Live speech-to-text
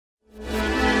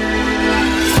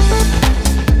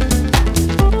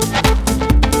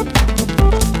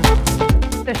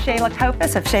Shayla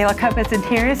Copas of Shayla Copas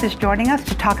Interiors is joining us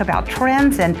to talk about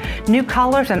trends and new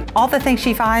colors and all the things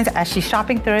she finds as she's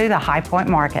shopping through the High Point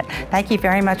Market. Thank you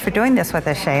very much for doing this with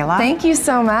us, Shayla. Thank you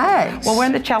so much. Well, we're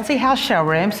in the Chelsea House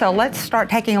showroom, so let's start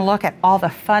taking a look at all the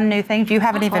fun new things. You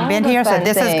haven't even been here, so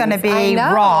this is going to be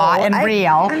raw and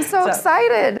real. I'm so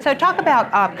excited. So talk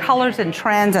about colors and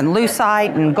trends and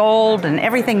lucite and gold and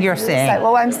everything you're seeing.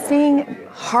 Well, I'm seeing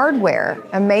hardware,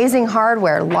 amazing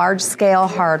hardware, large-scale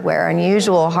hardware,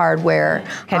 unusual hardware.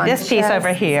 Okay, this piece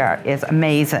over here is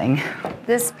amazing.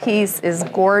 This piece is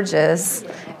gorgeous,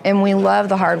 and we love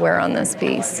the hardware on this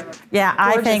piece. Yeah,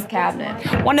 Gorgeous I think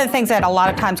cabinet. One of the things that a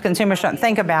lot of times consumers don't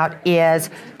think about is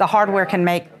the hardware can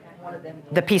make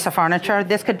the piece of furniture.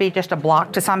 This could be just a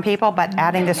block to some people, but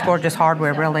adding this gorgeous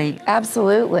hardware really...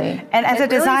 Absolutely. And as a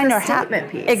designer,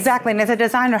 piece. Exactly, and as a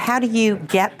designer, how do you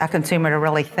get a consumer to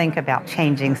really think about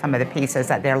changing some of the pieces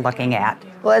that they're looking at?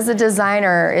 Well, as a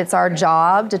designer, it's our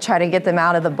job to try to get them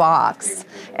out of the box.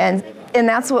 And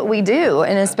that's what we do,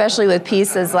 and especially with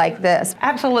pieces like this.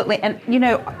 Absolutely, and you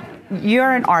know,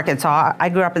 you're in Arkansas. I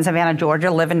grew up in Savannah,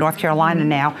 Georgia, live in North Carolina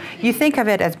now. You think of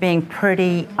it as being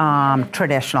pretty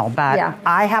traditional, but yeah.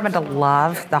 I happen to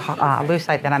love the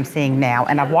lucite that I'm seeing now,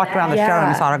 and I've walked around the showroom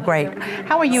and saw it great.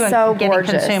 How are you getting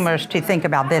gorgeous. Consumers to think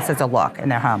about this as a look in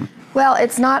their home? Well,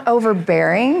 it's not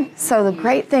overbearing. So the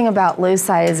great thing about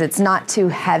lucite is it's not too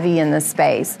heavy in the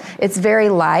space. It's very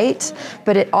light,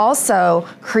 but it also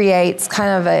creates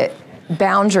kind of a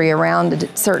boundary around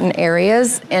certain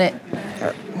areas, and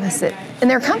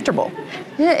they're comfortable.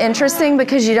 Isn't it interesting?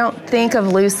 Because you don't think of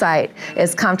lucite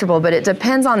as comfortable, but it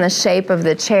depends on the shape of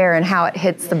the chair and how it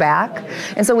hits the back.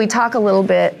 And so we talk a little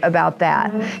bit about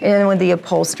that, and with the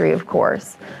upholstery, of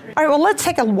course. All right, well, let's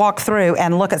take a walk through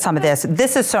and look at some of this.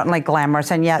 This is certainly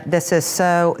glamorous, and yet this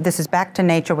is back to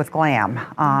nature with glam.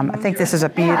 I think this is a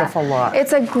beautiful look.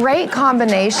 It's a great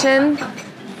combination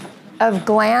of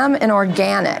glam and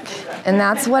organic, and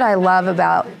that's what I love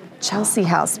about Chelsea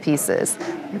House pieces.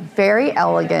 Very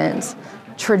elegant,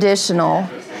 traditional,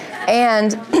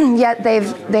 and yet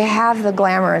they have the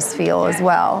glamorous feel as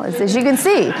well, as you can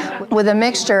see, with a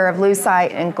mixture of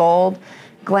lucite and gold,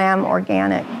 glam,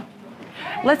 organic.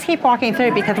 Let's keep walking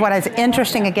through, because what is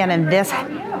interesting again in this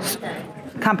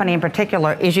company in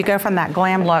particular is you go from that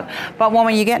glam look, but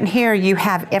when you get in here, you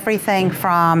have everything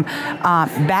from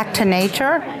back to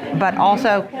nature, but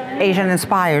also Asian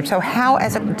inspired. So how,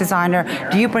 as a designer,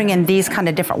 do you bring in these kind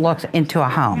of different looks into a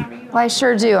home? Well, I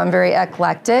sure do. I'm very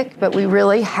eclectic, but we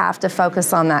really have to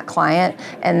focus on that client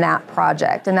and that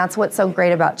project. And that's what's so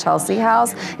great about Chelsea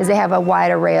House, is they have a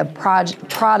wide array of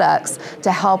products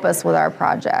to help us with our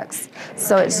projects.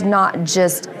 So it's not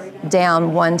just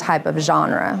down one type of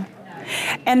genre.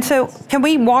 And so can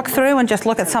we walk through and just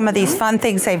look at some of these fun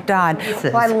things they've done?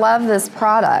 Well, I love this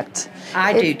product.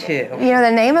 I do too. You know,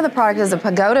 the name of the product is a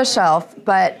pagoda shelf,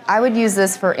 but I would use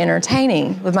this for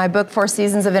entertaining. With my book, 4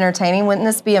 Seasons of Entertaining, wouldn't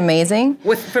this be amazing?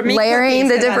 For me, layering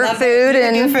cookies, the different food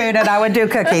and I would do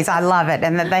cookies. I love it,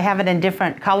 and that they have it in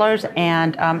different colors.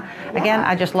 And again,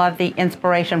 I just love the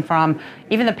inspiration from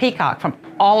even the peacock from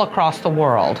all across the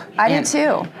world. I do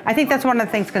too. I think that's one of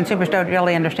the things consumers don't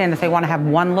really understand, is they want to have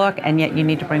one look, and yet you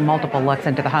need to bring multiple looks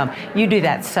into the home. You do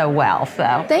that so well.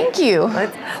 So thank you.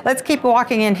 Let's keep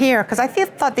walking in here, because I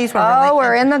thought these were really... Oh,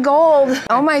 we're in the gold.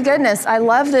 Oh my goodness, I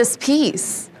love this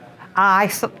piece. I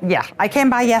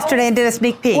came by yesterday and did a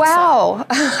sneak peek. Wow,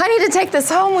 I need to take this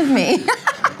home with me.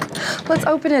 Let's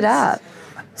open it up.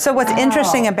 So what's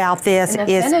interesting about this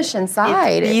is finish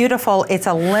inside. It's beautiful. It's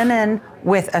a linen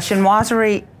with a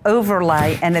chinoiserie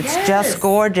overlay, and it's just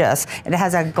gorgeous. It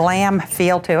has a glam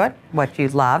feel to it, what you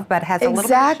love, but has a little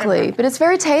bit of shimmer. But it's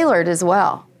very tailored as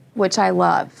well, which I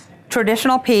love.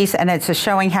 Traditional piece, and it's just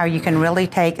showing how you can really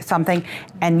take something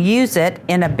and use it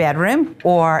in a bedroom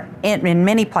or in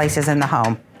many places in the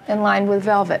home. And lined with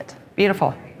velvet.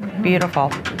 Beautiful, beautiful.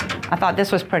 I thought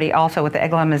this was pretty also with the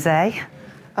églantine.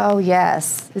 Oh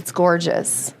yes, it's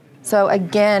gorgeous. So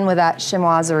again, with that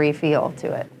chinoiserie feel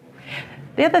to it.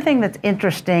 The other thing that's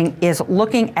interesting is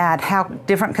looking at how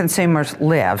different consumers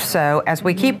live. So as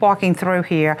we keep walking through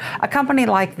here, a company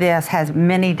like this has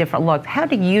many different looks. How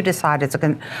do you decide as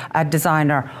a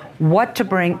designer what to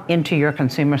bring into your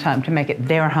consumer's home to make it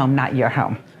their home, not your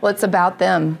home? Well, it's about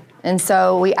them. And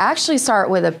so we actually start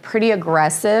with a pretty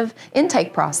aggressive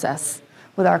intake process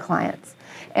with our clients.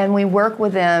 And we work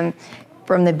with them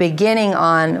from the beginning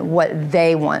on what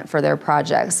they want for their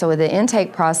projects. So with the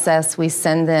intake process, we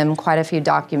send them quite a few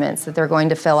documents that they're going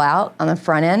to fill out on the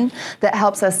front end that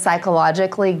helps us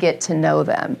psychologically get to know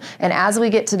them. And as we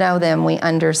get to know them, we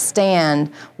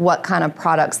understand what kind of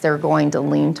products they're going to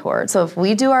lean toward. So if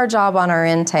we do our job on our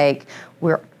intake,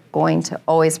 we're going to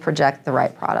always project the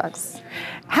right products.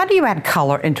 How do you add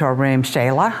color into a room,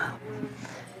 Shayla?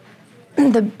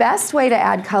 The best way to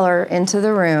add color into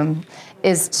the room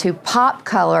is to pop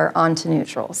color onto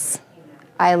neutrals.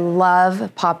 I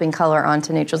love popping color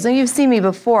onto neutrals. And you've seen me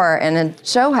before in a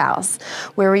show house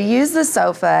where we used the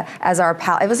sofa as our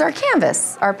palette. It was our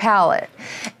canvas, our palette.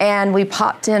 And we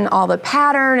popped in all the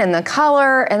pattern and the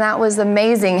color, and that was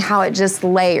amazing how it just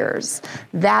layers.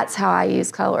 That's how I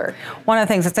use color. One of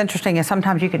the things that's interesting is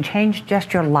sometimes you can change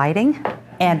just your lighting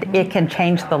and it can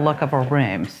change the look of a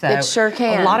room. So it sure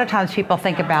can. A lot of times people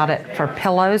think about it for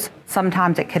pillows.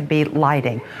 Sometimes it could be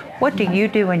lighting. What do you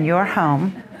do in your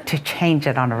home to change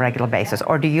it on a regular basis,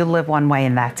 or do you live one way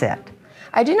and that's it?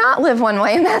 I do not live one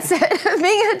way and that's it.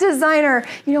 Being a designer,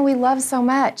 you know, we love so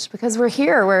much because we're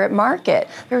here, we're at market.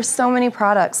 There's so many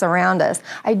products around us.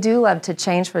 I do love to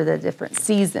change for the different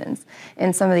seasons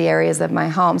in some of the areas of my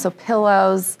home. So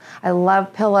pillows, I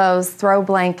love pillows, throw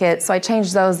blankets, so I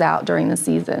change those out during the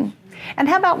season. And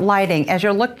how about lighting? As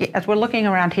we're looking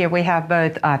around here, we have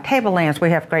both table lamps,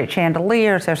 we have great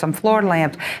chandeliers, there's some floor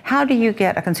lamps. How do you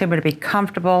get a consumer to be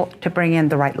comfortable to bring in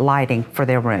the right lighting for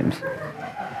their rooms?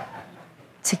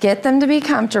 To get them to be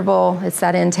comfortable, it's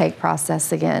that intake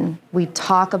process again. We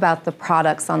talk about the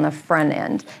products on the front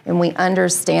end and we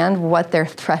understand what their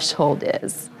threshold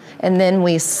is. And then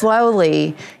we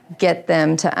slowly get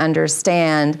them to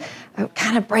understand,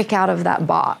 kind of break out of that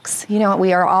box. You know,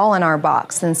 we are all in our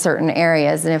box in certain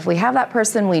areas, and if we have that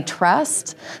person we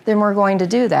trust, then we're going to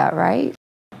do that, right?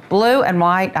 Blue and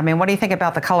white, I mean, what do you think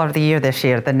about the color of the year this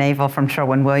year, the naval from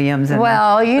Sherwin-Williams?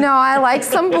 Well, you know, I like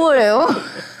some blue.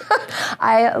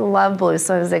 I love blue,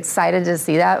 so I was excited to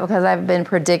see that because I've been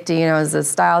predicting, you know, as a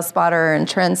style spotter and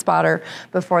trend spotter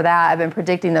before that, I've been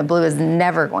predicting that blue is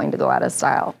never going to go out of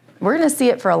style. We're going to see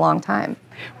it for a long time.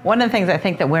 One of the things I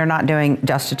think that we're not doing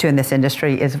justice to in this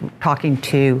industry is talking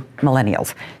to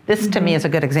millennials. This to me is a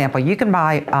good example. You can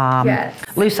buy yes.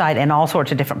 Lucite in all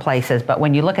sorts of different places, but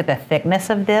when you look at the thickness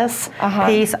of this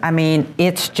piece, I mean,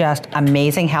 it's just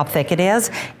amazing how thick it is,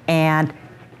 and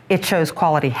it shows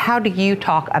quality. How do you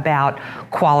talk about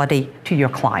quality to your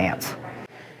clients?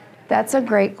 That's a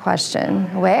great question.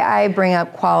 The way I bring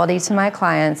up quality to my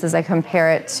clients is I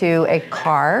compare it to a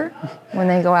car. When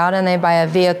they go out and they buy a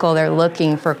vehicle, they're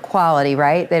looking for quality,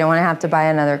 right? They don't want to have to buy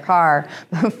another car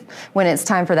when it's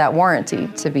time for that warranty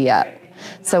to be up.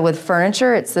 So with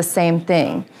furniture, it's the same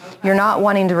thing. You're not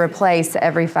wanting to replace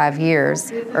every 5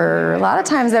 years, or a lot of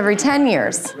times every 10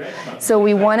 years. So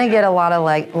we want to get a lot of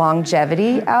like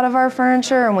longevity out of our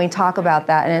furniture, and we talk about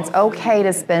that, and it's okay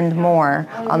to spend more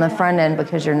on the front end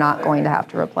because you're not going to have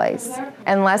to replace.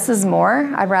 And less is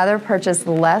more. I'd rather purchase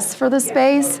less for the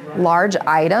space, large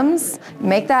items,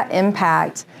 make that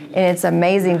impact, and it's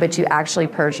amazing, but you actually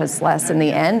purchase less in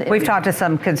the end. We've talked to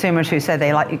some consumers who said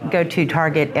they go to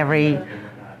Target every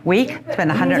week,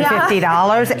 spend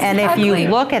 $150, and if you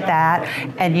look at that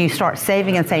and you start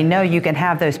saving and say, no, you can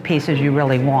have those pieces you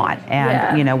really want,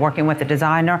 and you know, working with a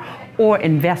designer or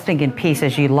investing in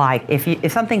pieces you like.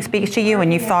 If something speaks to you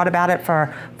and you've thought about it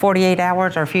for 48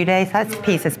 hours or a few days, that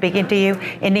piece is speaking to you.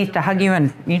 It needs to hug you,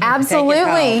 and you need absolutely to take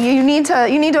it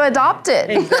home. you need to adopt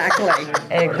it. Exactly.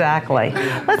 Exactly.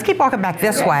 Let's keep walking back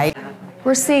this way.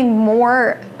 We're seeing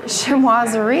more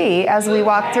chamoiserie as we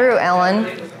walk through, Ellen.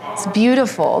 It's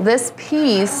beautiful. This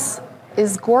piece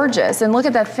is gorgeous, and look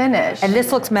at that finish. And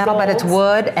this looks metal, but it's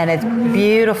wood, and it's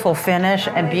beautiful finish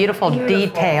and beautiful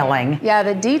detailing. Yeah,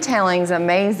 the detailing's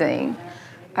amazing.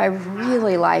 I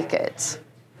really like it.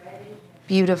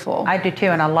 Beautiful. I do too,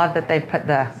 and I love that they put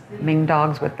the Ming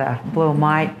dogs with the blue and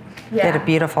white. Did a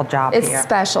beautiful job here. It's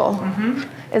special,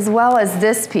 as well as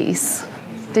this piece.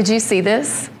 Did you see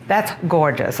this? That's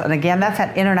gorgeous, and again, that's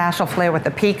that international flair with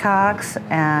the peacocks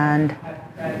and.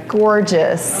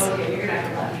 Gorgeous.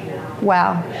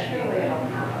 Wow.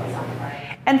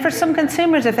 And for some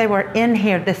consumers, if they were in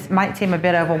here, this might seem a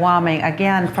bit overwhelming.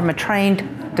 Again, from a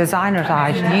trained designer's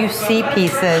eyes, you see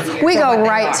pieces. We go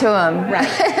right to them.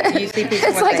 Right. You see pieces.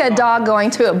 It's like a dog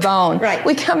going to a bone. Right.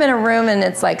 We come in a room and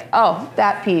it's like, oh,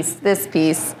 that piece, this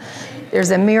piece. There's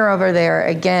a mirror over there.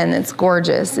 Again, it's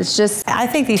gorgeous. It's just. I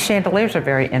think these chandeliers are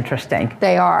very interesting.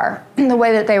 They are. The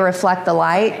way that they reflect the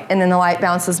light, and then the light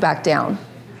bounces back down.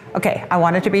 Okay, I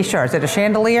wanted to be sure. Is it a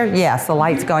chandelier? Yes, the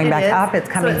light's going back up, it's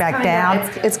coming back down.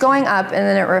 It's going up and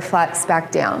then it reflects back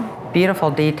down.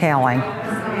 Beautiful detailing.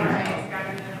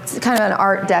 It's kind of an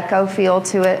Art Deco feel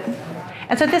to it.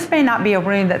 And so this may not be a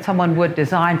room that someone would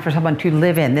design for someone to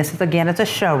live in. This is, again, it's a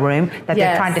showroom that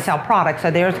they're trying to sell products,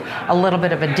 so there's a little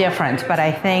bit of a difference. But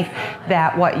I think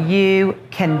that what you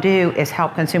can do is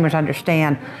help consumers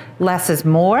understand less is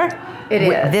more. It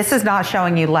is. This is not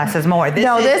showing you less is more.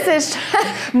 This is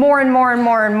more and more and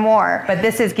more and more. But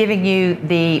this is giving you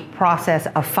the process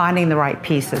of finding the right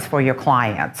pieces for your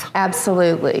clients.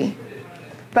 Absolutely.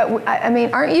 But I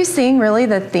mean, aren't you seeing really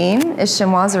the theme is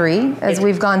chinoiserie as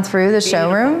we've gone through the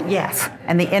showroom? Yes,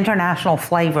 and the international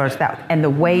flavors and the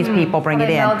ways people bring it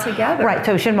in. Meld together. Right,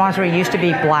 so chinoiserie used to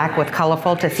be black with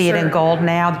colorful. To see it in gold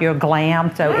now, you're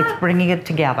glam, so it's bringing it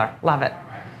together. Love it.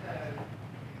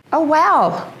 Oh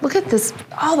wow, look at this.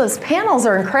 All those panels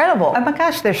are incredible. Oh my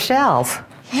gosh, they're shells.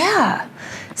 Yeah,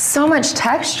 so much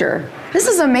texture. This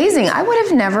is amazing. I would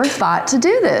have never thought to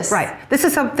do this. Right, this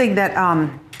is something that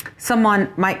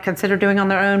someone might consider doing on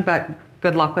their own, but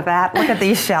good luck with that. Look at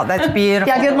these shells, that's beautiful.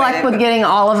 Yeah, good luck with getting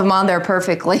all of them on there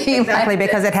perfectly. Exactly,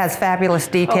 because it has fabulous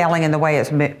detailing in the way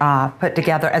it's put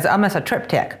together as almost a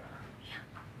triptych.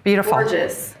 Beautiful.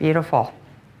 Gorgeous. Beautiful.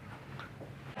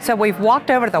 So we've walked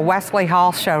over to the Wesley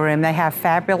Hall showroom. They have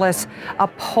fabulous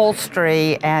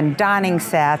upholstery and dining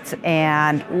sets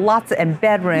and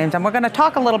bedrooms. And we're going to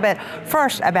talk a little bit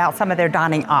first about some of their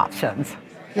dining options.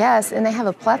 Yes, and they have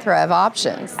a plethora of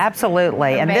options.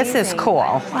 Absolutely, and this is cool.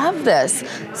 I love this.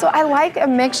 So I like a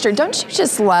mixture. Don't you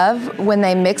just love when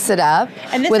they mix it up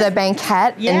with a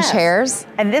banquette and chairs?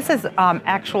 And this is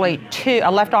actually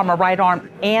a left arm, a right arm,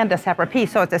 and a separate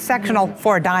piece. So it's a sectional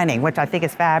for dining, which I think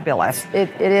is fabulous. It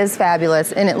is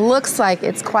fabulous, and it looks like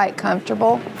it's quite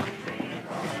comfortable.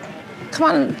 Come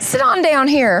on, sit on down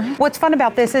here. What's fun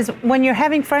about this is when you're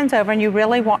having friends over and you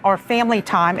really want, or family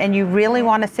time, and you really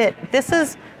want to sit, this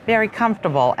is very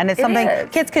comfortable. And it's something,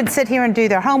 kids can sit here and do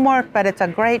their homework, but it's a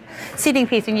great seating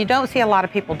piece, and you don't see a lot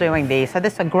of people doing these, so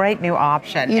this is a great new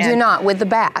option. You do not, with the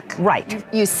back. Right.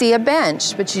 You see a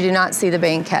bench, but you do not see the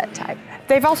banquette type.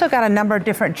 They've also got a number of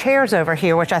different chairs over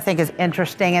here, which I think is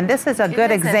interesting, and this is a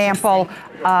good example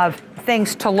of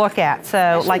things to look at. So,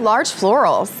 actually, like large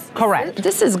florals. Correct.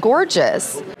 This is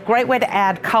gorgeous. Great way to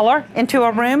add color into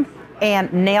a room,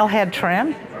 and nail head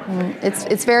trim.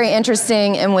 It's very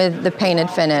interesting, and with the painted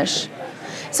finish.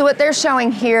 So what they're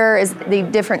showing here is the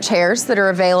different chairs that are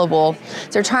available.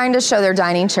 So they're trying to show their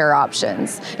dining chair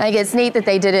options. And I think it's neat that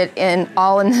they did it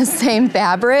all in the same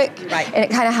fabric. Right. And it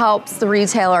kind of helps the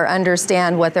retailer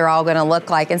understand what they're all going to look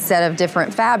like instead of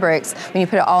different fabrics. When you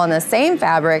put it all in the same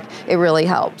fabric, it really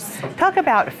helps. Talk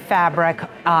about fabric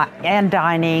and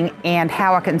dining and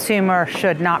how a consumer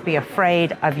should not be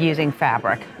afraid of using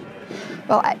fabric.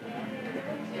 Well,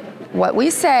 what we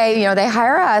say, they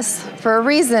hire us for a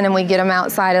reason, and we get them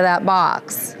outside of that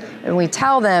box. And we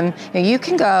tell them, you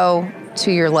can go to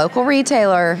your local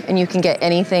retailer and you can get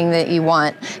anything that you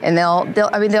want. And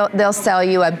they'll sell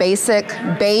you a basic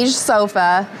beige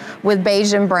sofa with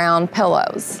beige and brown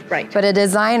pillows. Right. But a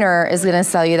designer is going to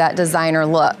sell you that designer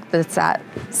look that's that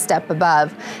step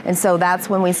above. And so that's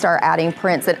when we start adding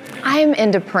prints. And I'm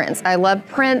into prints. I love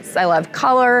prints. I love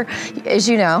color, as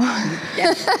you know.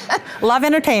 Yes. Love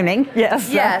entertaining.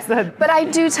 Yes. Yes. But I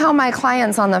do tell my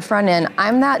clients on the front end,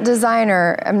 I'm that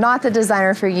designer. I'm not the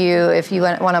designer for you if you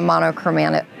want a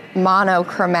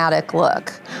monochromatic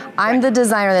look. I'm the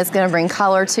designer that's going to bring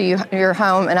color to your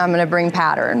home, and I'm going to bring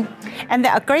pattern. And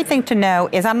the great thing to know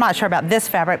is, I'm not sure about this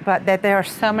fabric, but that there are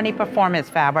so many performance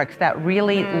fabrics that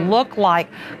really look like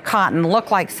cotton,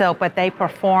 look like silk, but they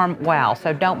perform well.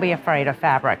 So don't be afraid of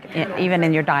fabric, even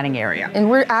in your dining area. And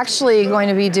we're actually going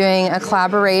to be doing a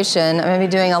collaboration. I'm going to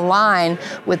be doing a line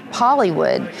with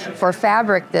Pollywood for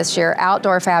fabric this year,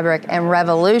 outdoor fabric and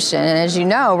Revolution. And as you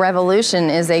know, Revolution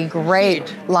is a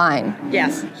great line.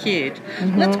 Yes, huge.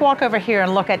 Let's walk over here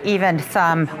and look at even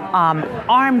some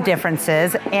arm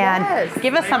differences and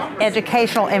give us some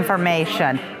educational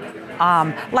information.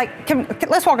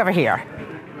 Let's walk over here.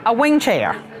 A wing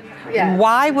chair. Yes.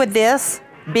 Why would this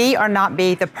be or not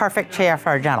be the perfect chair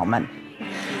for a gentleman?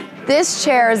 This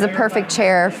chair is the perfect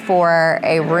chair for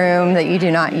a room that you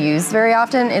do not use very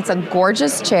often. It's a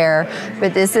gorgeous chair,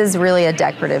 but this is really a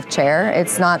decorative chair.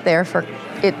 It's not there for,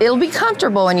 it'll be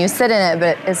comfortable when you sit in it,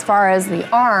 but as far as the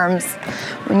arms,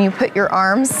 when you put your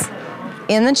arms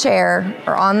in the chair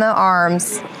or on the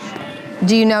arms,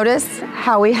 do you notice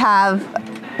how we have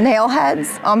nail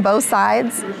heads on both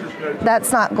sides?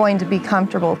 That's not going to be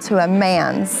comfortable to a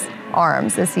man's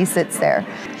arms as he sits there.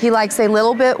 He likes a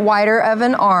little bit wider of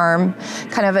an arm,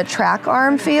 kind of a track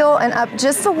arm feel, and up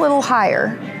just a little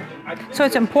higher. So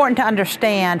it's important to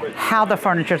understand how the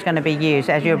furniture is going to be used,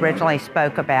 as you originally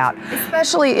spoke about.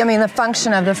 Especially, I mean, the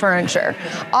function of the furniture.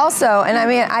 Also, and I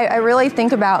mean, I really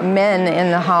think about men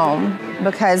in the home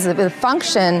because of the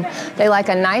function. They like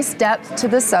a nice depth to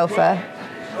the sofa,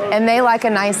 and they like a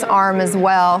nice arm as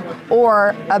well,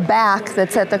 or a back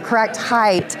that's at the correct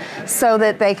height so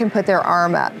that they can put their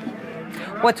arm up.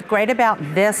 What's great about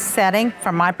this setting,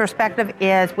 from my perspective,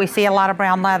 is we see a lot of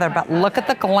brown leather, but look at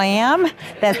the glam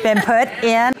that's been put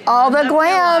in. All the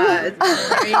glam,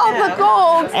 all the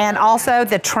gold. And also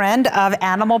the trend of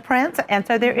animal prints. And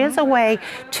so there is a way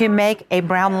to make a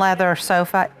brown leather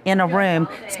sofa in a room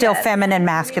still feminine,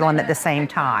 masculine at the same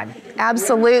time.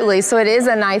 Absolutely. So it is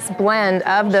a nice blend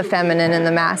of the feminine and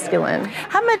the masculine.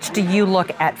 How much do you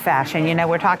look at fashion? You know,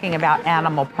 we're talking about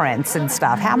animal prints and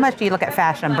stuff. How much do you look at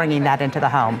fashion and bringing that into the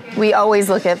home? We always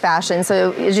look at fashion.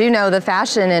 So as you know, the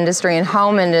fashion industry and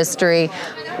home industry,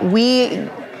 we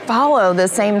follow the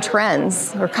same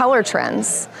trends or color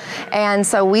trends. And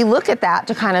so we look at that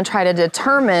to kind of try to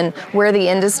determine where the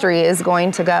industry is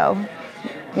going to go.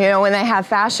 You know, when they have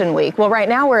Fashion Week. Well, right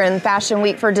now we're in Fashion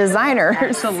Week for designers.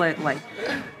 Absolutely.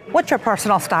 What's your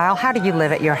personal style? How do you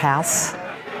live at your house?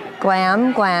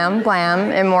 Glam, glam, glam,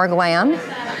 and more glam.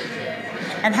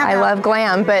 And how I love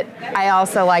glam, but I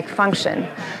also like function.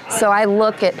 So I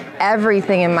look at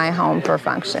everything in my home for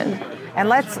function. And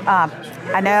let's,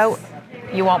 I know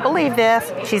you won't believe this,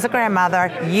 she's a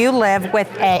grandmother. You live with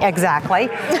exactly.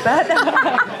 But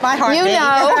my heartbeat. You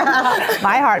know.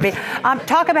 My heartbeat.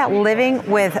 Talk about living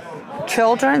with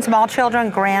children, small children,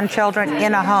 grandchildren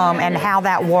in a home and how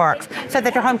that works so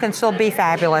that your home can still be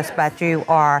fabulous, but you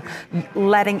are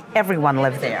letting everyone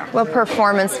live there. Well,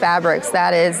 performance fabrics,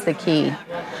 that is the key.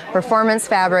 Performance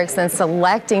fabrics and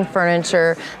selecting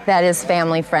furniture that is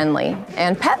family friendly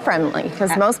and pet friendly,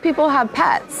 because most people have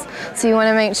pets. So you want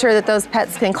to make sure that those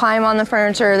pets can climb on the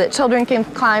furniture, that children can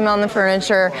climb on the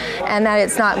furniture, and that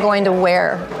it's not going to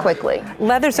wear quickly.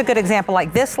 Leather's a good example.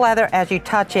 Like this leather, as you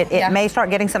touch it, it may start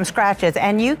getting some scratches,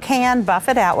 and you can buff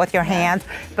it out with your hands,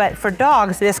 but for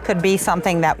dogs, this could be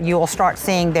something that you will start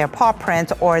seeing their paw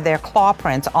prints or their claw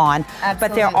prints on. Absolutely.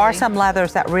 But there are some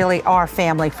leathers that really are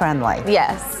family friendly.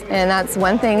 Yes, and that's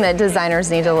one thing that designers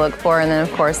need to look for, and then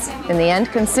of course, in the end,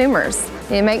 consumers.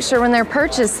 You make sure when they're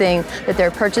purchasing that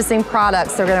they're purchasing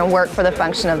products that are going to work for the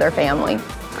function of their family.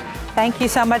 Thank you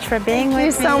so much for being with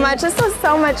me. Thank you so much. This was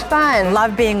so much fun.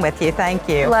 Love being with you. Thank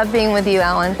you. Love being with you,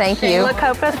 Ellen. Thank you. Shayla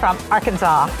Copas from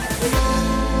Arkansas.